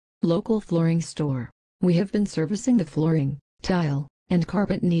Local flooring store. We have been servicing the flooring, tile, and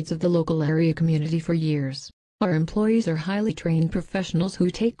carpet needs of the local area community for years. Our employees are highly trained professionals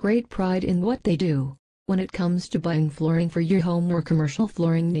who take great pride in what they do. When it comes to buying flooring for your home or commercial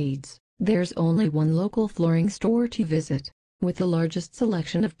flooring needs, there's only one local flooring store to visit. With the largest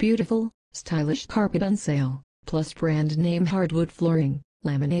selection of beautiful, stylish carpet on sale, plus brand name hardwood flooring,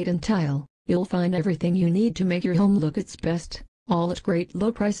 laminate and tile, you'll find everything you need to make your home look its best, all at great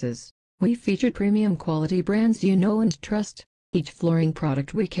low prices. We featured premium quality brands you know and trust. Each flooring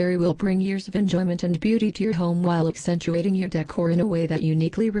product we carry will bring years of enjoyment and beauty to your home while accentuating your decor in a way that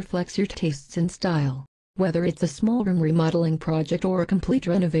uniquely reflects your tastes and style. Whether it's a small room remodeling project or a complete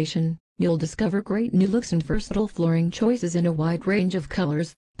renovation, you'll discover great new looks and versatile flooring choices in a wide range of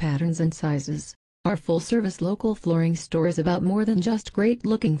colors, patterns and sizes. Our full-service local flooring store is about more than just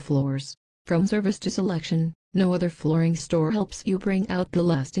great-looking floors. From service to selection, no other flooring store helps you bring out the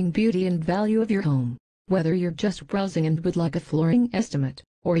lasting beauty and value of your home. Whether you're just browsing and would like a flooring estimate,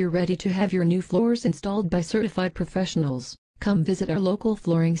 or you're ready to have your new floors installed by certified professionals, come visit our local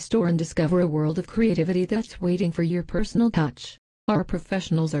flooring store and discover a world of creativity that's waiting for your personal touch. Our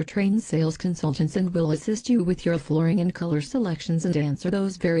professionals are trained sales consultants and will assist you with your flooring and color selections and answer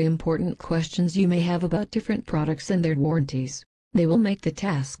those very important questions you may have about different products and their warranties. They will make the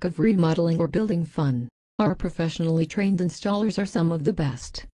task of remodeling or building fun. Our professionally trained installers are some of the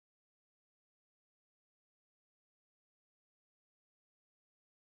best.